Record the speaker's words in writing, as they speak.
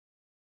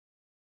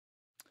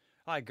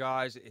Hi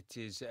guys,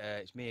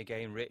 it's me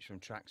again, Rich from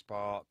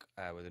TrackSpark,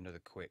 with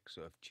another quick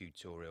sort of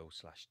tutorial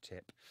slash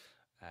tip.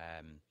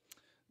 Um,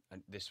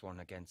 and this one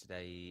again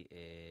today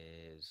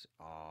is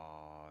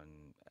on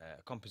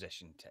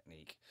composition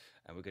technique,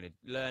 and we're going to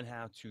learn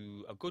how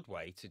to a good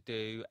way to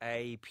do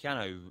a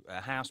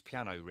house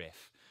piano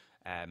riff,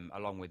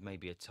 along with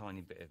maybe a tiny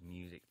bit of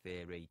music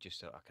theory, just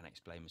so I can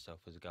explain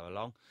myself as I go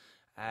along.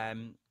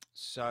 Um,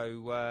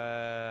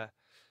 so.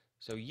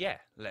 So yeah,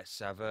 let's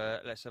have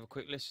a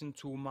quick listen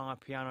to my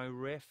piano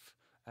riff,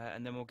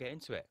 and then we'll get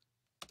into it.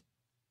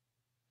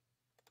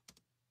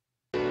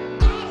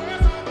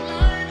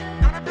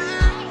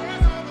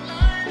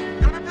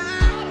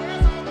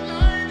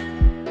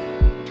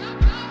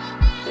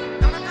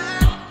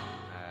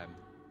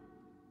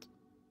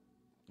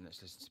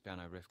 Let's listen to the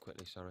piano riff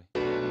quickly. Sorry.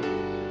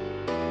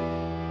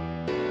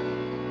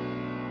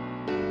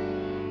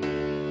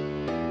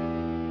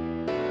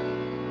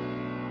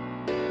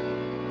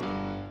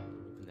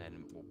 And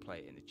then we'll play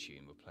it in the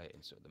tune. We'll play it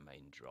in sort of the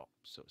main drop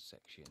sort of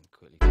section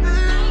quickly.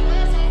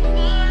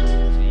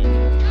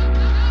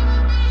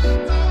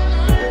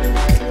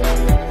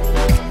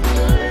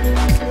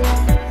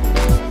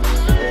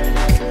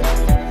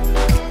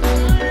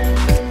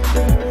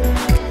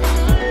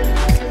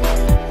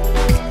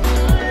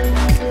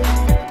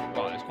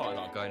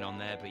 Going on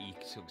there, but you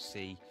can sort of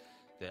see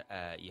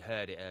that you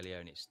heard it earlier,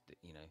 and it's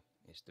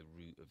it's the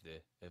root of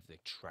the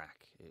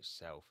track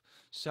itself.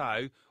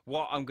 So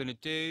what I'm going to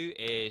do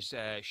is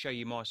show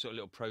you my sort of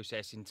little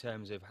process in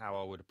terms of how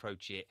I would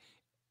approach it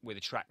with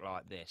a track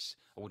like this.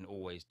 I wouldn't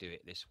always do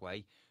it this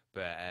way,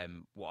 but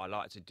what I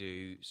like to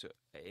do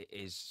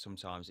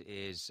sometimes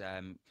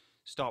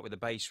start with a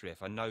bass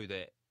riff. I know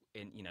that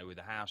with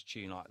a house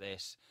tune like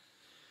this,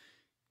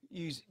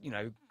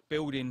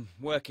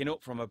 working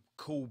up from a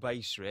cool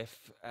bass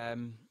riff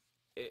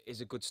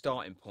is a good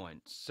starting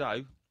point.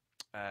 So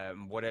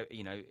whatever,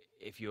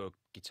 if you're a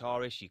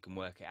guitarist, you can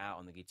work it out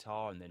on the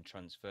guitar and then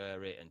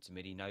transfer it into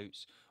MIDI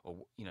notes,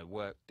 or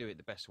do it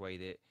the best way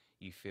that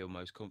you feel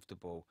most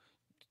comfortable.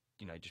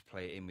 Just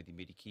play it in with your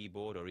MIDI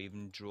keyboard, or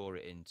even draw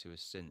it into a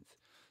synth.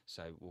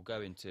 So we'll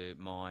go into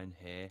mine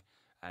here,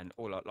 and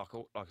like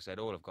I said,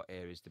 all I've got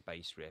here is the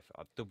bass riff.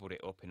 I've doubled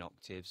it up in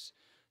octaves.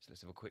 So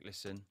let's have a quick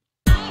listen.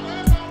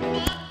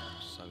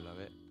 Solo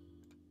it.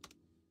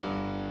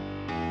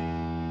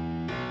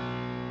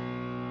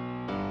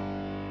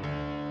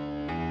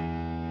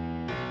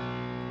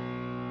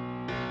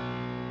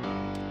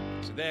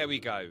 So there we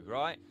go,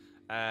 right?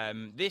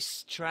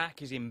 This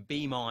track is in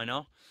B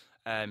minor.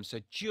 So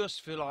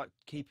just for the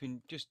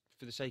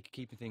sake of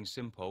keeping things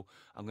simple,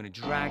 I'm going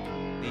to drag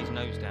these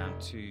notes down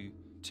to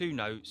 2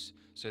 notes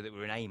so that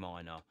we're in A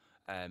minor,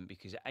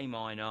 because A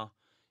minor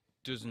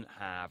doesn't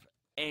have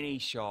any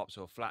sharps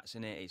or flats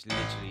in it. It's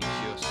literally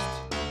just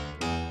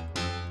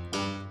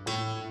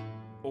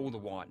all the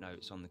white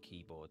notes on the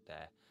keyboard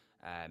there.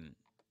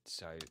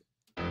 So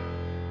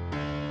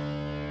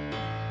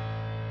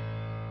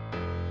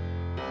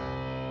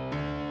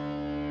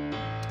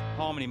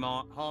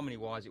harmony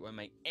wise, it won't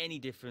make any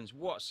difference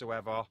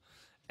whatsoever.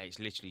 It's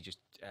literally just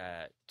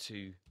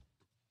two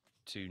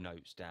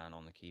notes down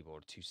on the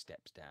keyboard, 2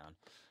 steps down.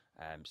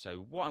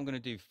 So what I'm going to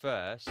do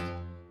first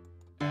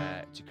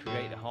to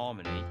create the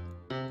harmony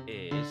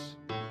is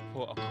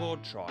put a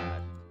chord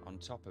triad on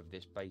top of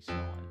this bass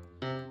line.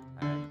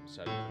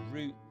 So a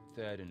root,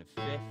 third and a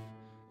fifth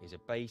is a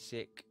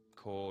basic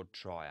chord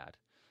triad.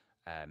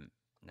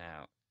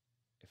 Now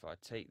if I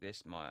take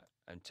this and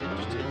just take it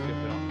up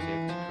an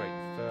octave to create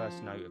the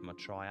first note of my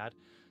triad,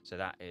 so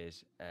that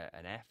is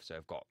an F. So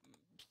I've got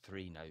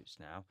 3 notes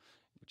now,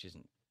 which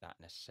isn't that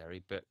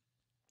necessary, but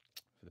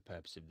for the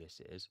purpose of this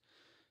it is.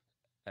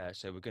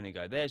 So we're going to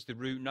go, there's the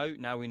root note.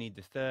 Now we need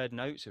the 3rd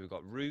note, so we've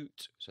got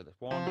root, so that's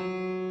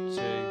 1, 2, 3,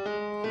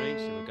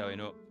 so we're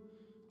going up,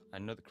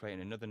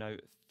 creating another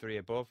note 3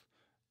 above,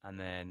 and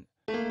then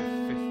the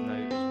 5th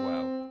note as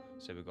well.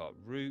 So we've got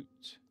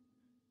root,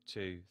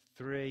 2,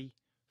 3,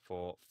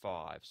 4,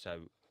 5. So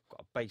we've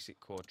got a basic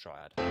chord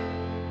triad.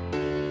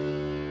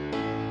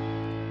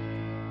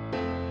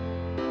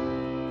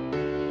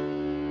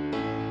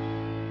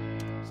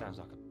 Sounds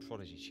like a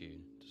Prodigy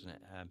tune, doesn't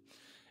it?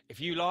 If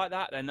you like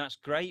that, then that's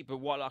great.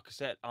 But like I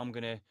said, I'm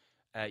going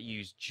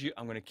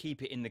to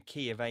keep it in the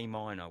key of A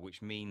minor,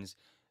 which means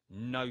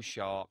no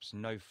sharps,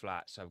 no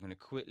flats. So I'm going to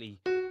quickly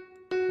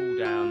pull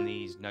down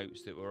these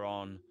notes that were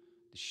on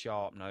the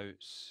sharp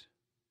notes.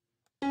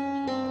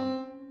 There's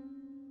one.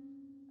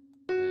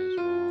 There's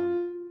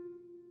one.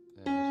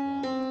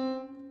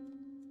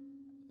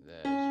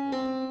 There's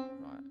one.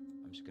 Right.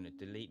 I'm just going to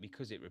delete,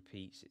 because it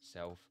repeats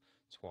itself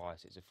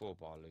twice. It's a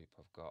 4-bar loop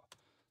I've got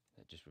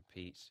that just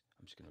repeats.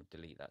 I'm just going to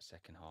delete that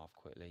second half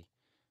quickly,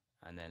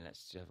 and then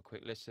let's just have a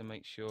quick listen,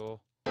 make sure.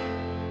 There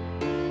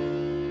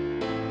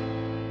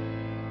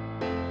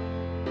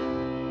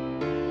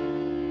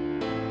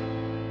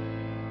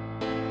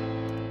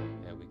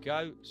we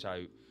go.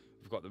 So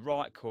we've got the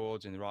right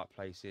chords in the right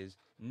places,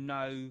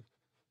 no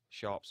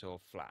sharps or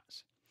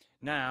flats.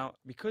 Now,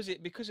 because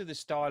of the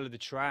style of the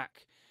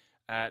track,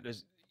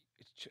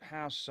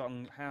 house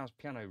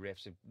piano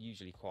riffs are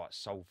usually quite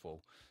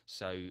soulful,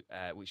 so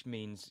which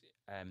means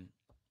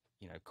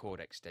you know, chord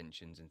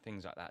extensions and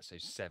things like that. So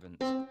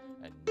sevenths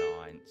and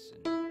ninths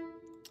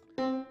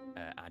and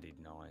added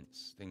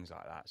ninths, things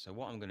like that. So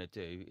what I'm going to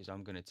do is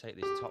I'm going to take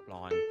this top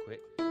line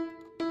quick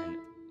and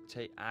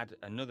add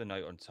another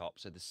note on top.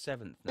 So the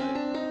seventh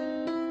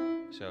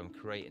note. So I'm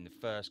creating the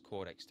first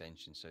chord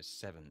extension. So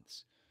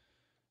sevenths.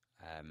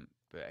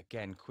 But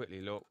again, quickly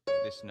look.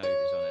 This note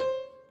is on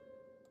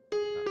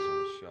that's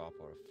on a sharp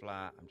or a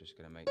flat. I'm just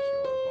going to make sure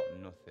I've got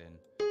nothing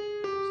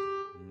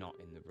that's not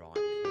in the right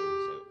key.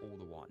 So all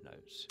the white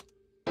notes.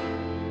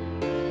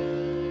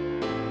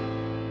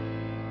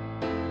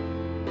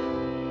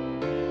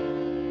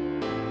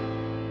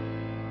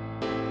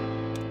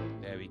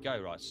 There we go.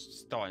 Right,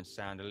 starting to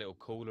sound a little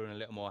cooler and a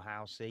little more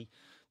housey.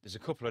 There's a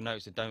couple of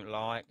notes I don't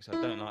like. So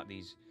I don't like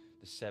the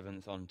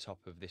seventh on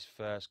top of this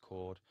first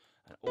chord,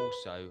 and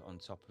also on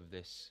top of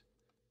this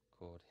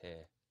chord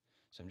here.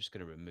 So I'm just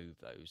going to remove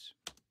those.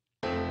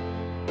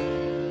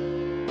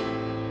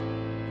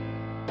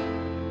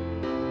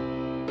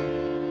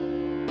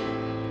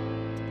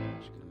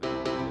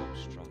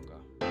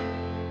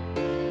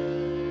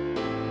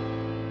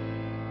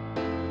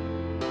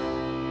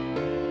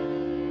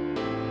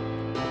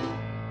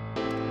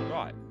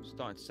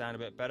 Starting to sound a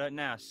bit better.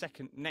 Now,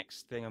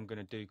 next thing I'm going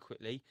to do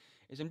quickly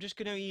is I'm just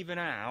going to even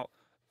out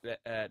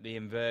the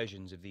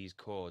inversions of these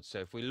chords. So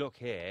if we look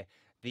here,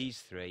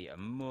 these three are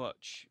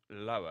much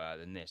lower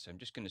than this. So I'm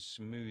just going to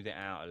smooth it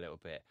out a little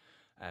bit.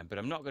 But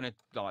I'm not going to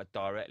like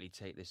directly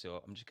take this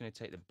up. I'm just going to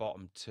take the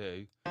bottom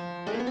two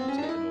and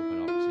take them up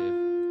an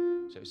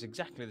octave. So it's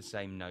exactly the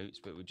same notes,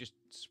 but we're just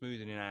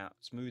smoothing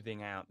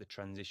out the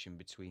transition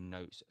between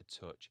notes a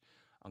touch.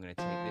 I'm going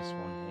to take this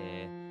one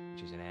here,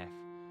 which is an F.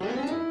 Take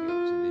it up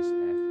to this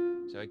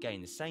F. So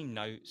again, the same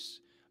notes,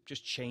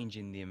 just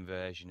changing the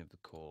inversion of the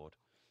chord.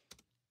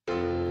 And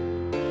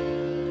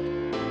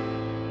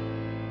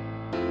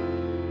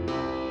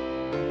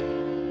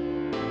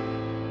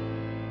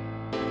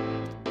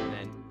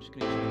then I'm just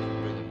going to change the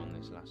rhythm on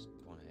this last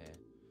one here.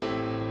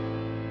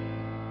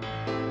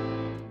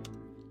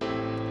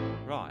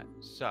 Right,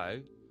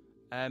 so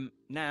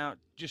now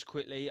just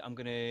quickly, I'm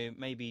going to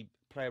maybe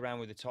play around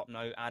with the top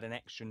note, add an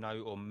extra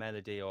note or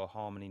melody or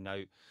harmony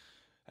note.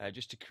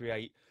 Just to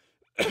create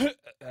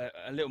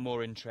a little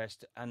more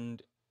interest,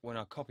 and when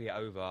I copy it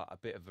over, a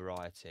bit of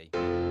variety.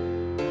 That's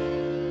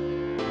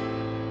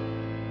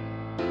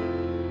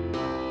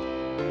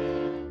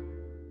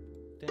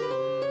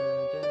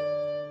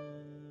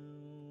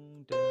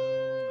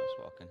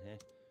what I can hear.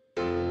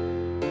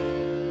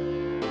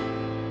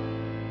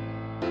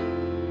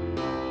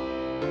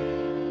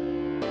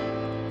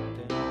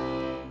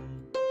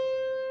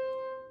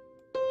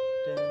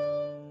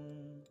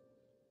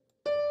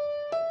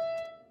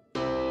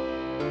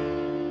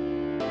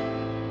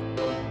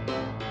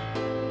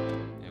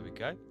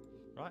 Go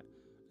right,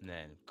 and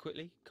then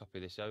quickly copy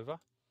this over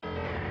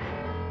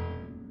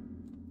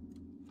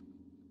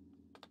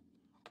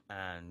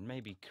and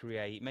maybe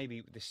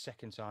the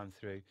second time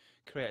through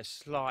create a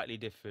slightly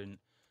different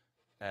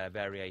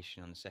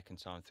variation on the second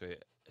time through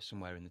it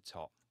somewhere in the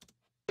top.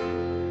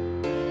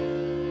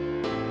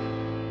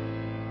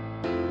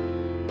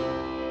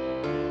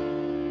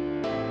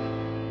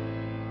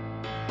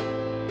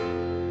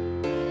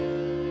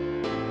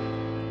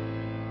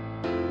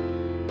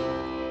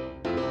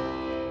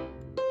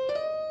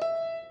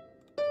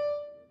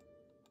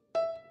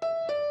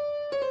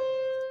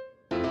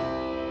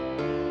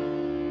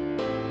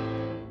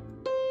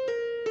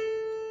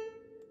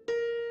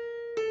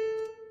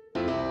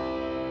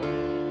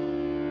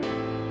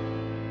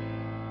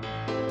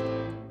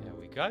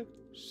 Go.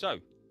 So,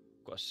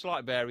 got a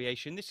slight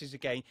variation. This is,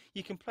 again,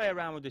 you can play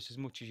around with this as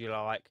much as you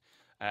like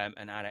and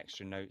add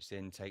extra notes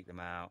in, take them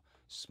out,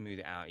 smooth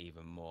it out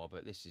even more,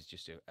 but this is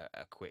just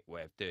a quick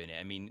way of doing it.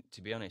 I mean,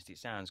 to be honest, it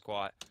sounds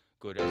quite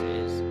good as it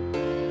is.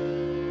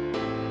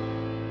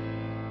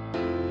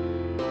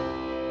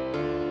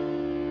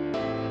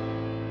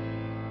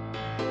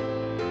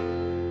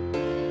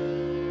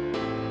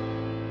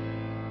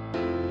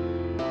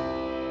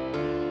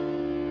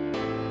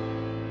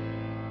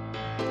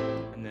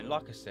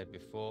 Like I said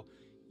before,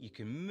 you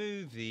can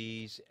move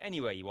these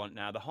anywhere you want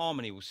now. The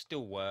harmony will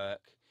still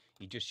work.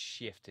 You're just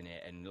shifting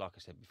it. And like I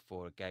said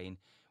before, again,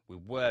 we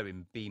were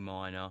in B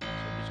minor. So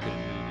I'm just going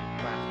to move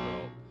it back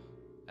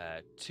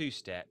up 2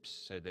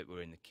 steps so that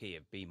we're in the key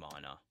of B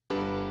minor.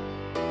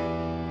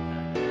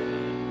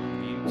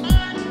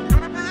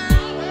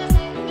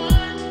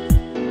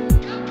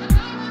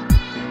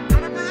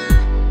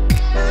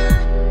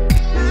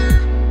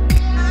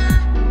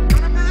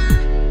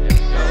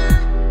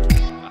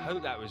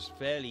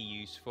 Fairly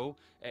useful.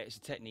 It's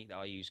a technique that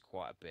I use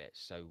quite a bit,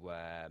 so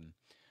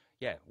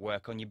yeah,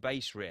 work on your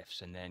bass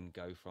riffs and then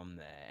go from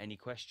there. Any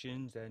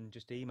questions, then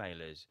just email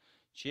us.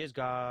 Cheers,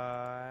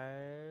 guys.